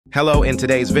Hello, in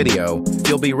today's video,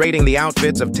 you'll be rating the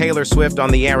outfits of Taylor Swift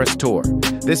on the Eras Tour.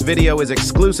 This video is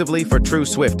exclusively for true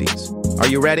Swifties. Are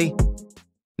you ready?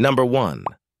 Number 1.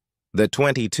 The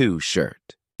 22 shirt.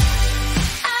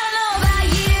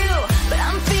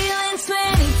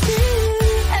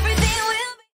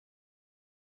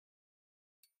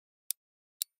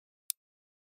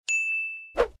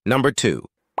 Number 2.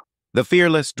 The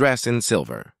Fearless dress in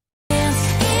silver.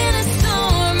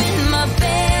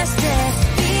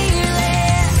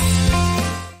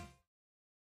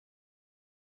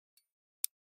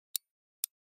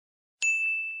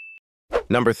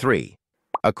 Number 3.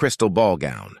 A crystal ball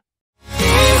gown.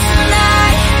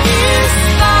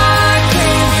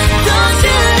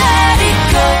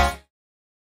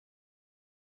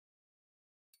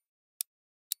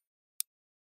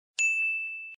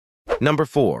 Number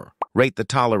 4. Rate the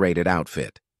tolerated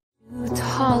outfit.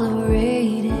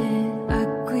 Tolerated, I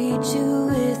greet you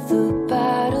with a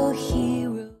battle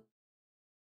hero.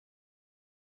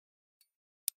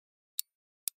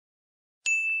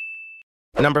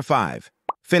 Number 5.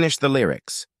 Finish the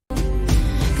lyrics.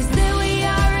 'Cause there we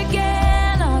are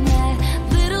again on that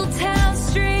little town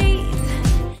street.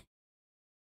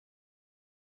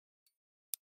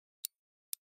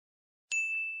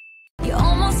 You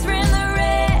almost ran the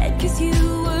red 'cause you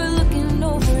were looking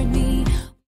over at me.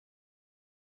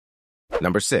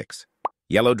 Number 6.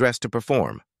 Yellow dress to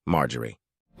perform, Marjorie.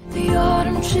 The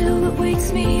autumn chill that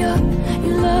wakes me up.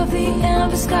 You love the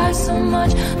amber sky so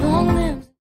much. Long limbs.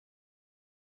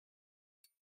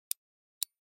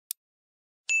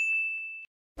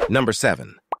 Number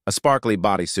 7. A sparkly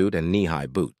bodysuit and knee-high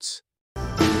boots.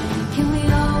 Can we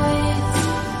always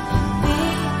be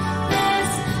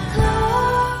this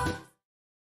close?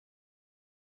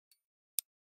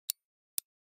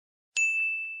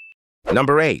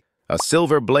 Number 8. A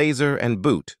silver blazer and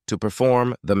boot to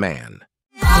perform The Man.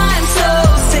 I'm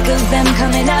so sick of them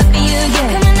coming at me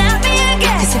again.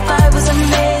 'Cause if I was a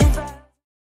man.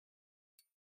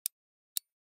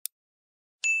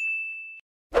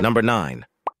 Number 9.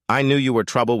 I Knew You Were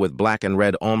Trouble with black and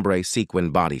red ombre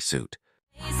sequin bodysuit.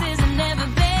 Places I've never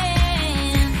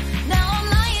been. Now I'm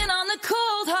lying on the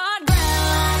cold hard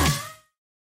ground.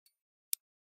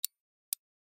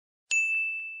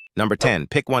 Number 10.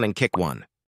 Pick one and kick one.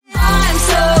 I'm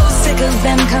so sick of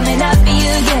them coming at me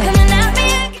again.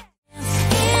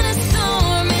 In a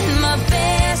storm, in my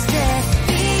best dress,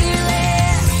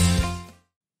 fearless.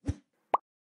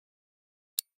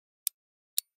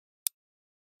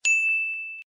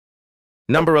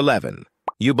 Number 11.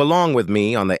 You Belong With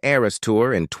Me on the Eras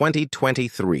Tour in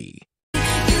 2023. You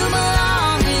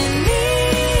belong with me.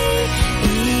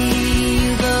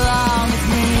 You belong with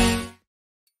me.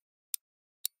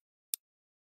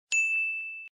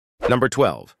 Number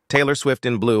 12. Taylor Swift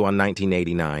in Blue on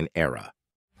 1989 Era.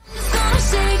 Just gonna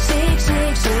shake, shake,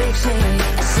 shake, shake, shake.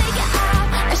 I shake it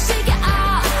out, I shake it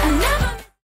out. I never.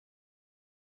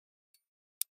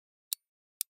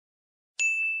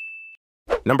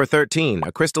 Number 13.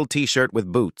 A crystal t-shirt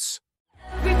with boots.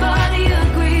 Everybody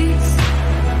agrees.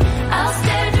 I'll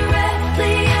stare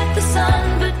directly at the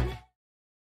sun, but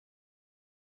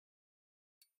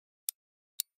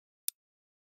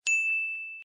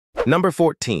Number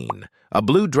 14. A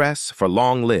blue dress for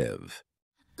Long Live.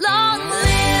 long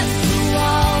live the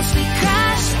walls we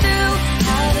crashed through.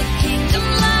 How the kingdom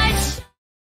lights.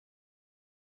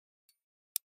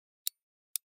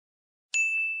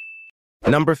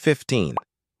 Number 15.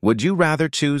 Would you rather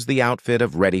choose the outfit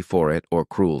of Ready for It or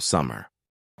Cruel Summer?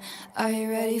 Are you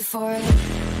ready for it?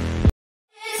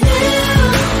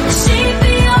 The shape of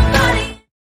your body.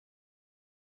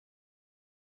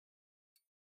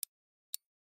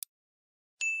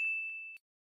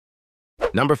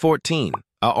 Number 14.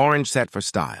 A orange set for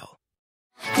style.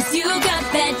 'Cause you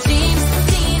got that James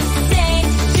Dean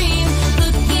daydream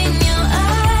look in your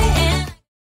eye.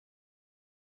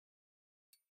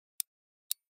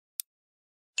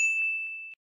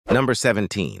 And Number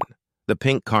 17. The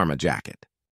pink Karma jacket.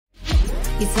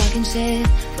 you talking shit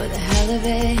for the hell of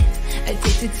it.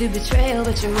 Addicted to betrayal,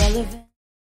 but you're relevant.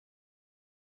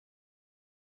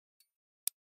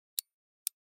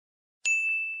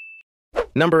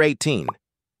 Number 18.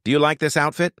 Do you like this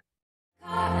outfit?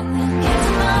 And then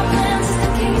cancel my plans just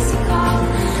in case you call.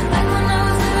 Like when I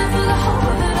was living for the hope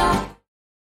of it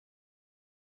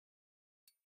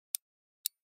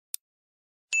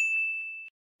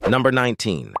all. Number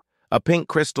 19. A pink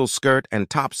crystal skirt and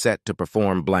top set to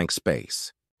perform Blank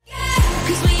Space.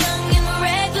 'Cause we're young and we're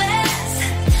reckless.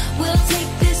 We'll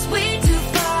take this way too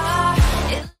far.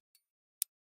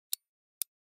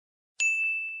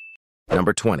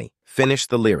 Number 20. Finish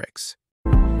the lyrics.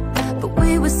 But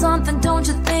we were something, don't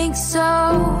you think?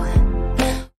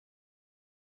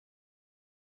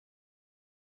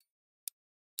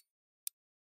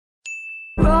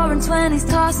 20s,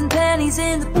 tossing pennies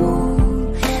in the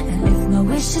pool. And if my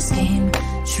wishes came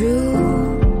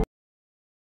true.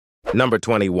 Number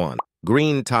 21.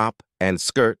 Green top and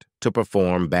skirt to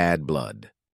perform Bad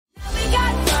Blood. Now we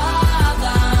got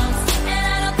problems, and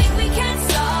I don't think we can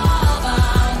solve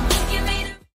them. You made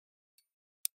it.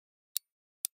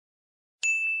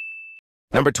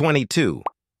 Number 22.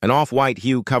 An off-white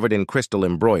hue covered in crystal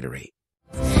embroidery.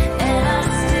 And I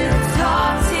still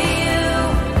talk to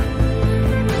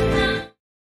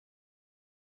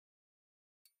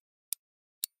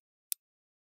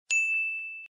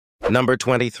you. Number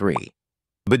 23.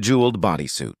 Bejeweled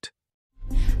bodysuit.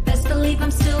 Best believe I'm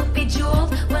still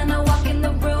bejeweled. When I walk in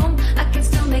the room, I can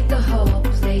still make the whole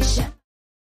place shine.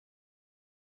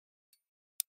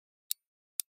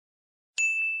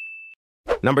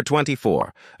 Number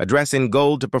 24. A dress in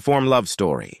gold to perform Love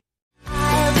Story.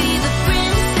 I'll be the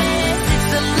princess.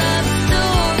 It's a love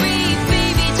story,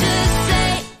 baby. Just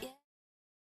say yeah.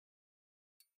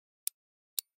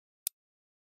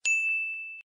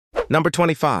 Number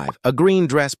 25. A green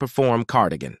dress perform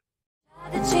cardigan.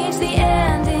 To change the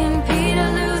ending,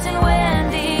 Peter losing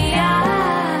Wendy.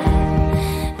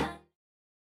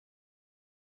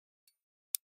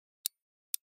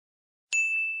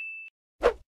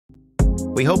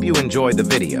 We hope you enjoyed the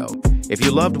video. If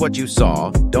you loved what you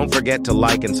saw, don't forget to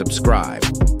like and subscribe.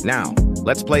 Now,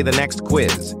 let's play the next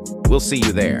quiz. We'll see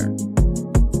you there.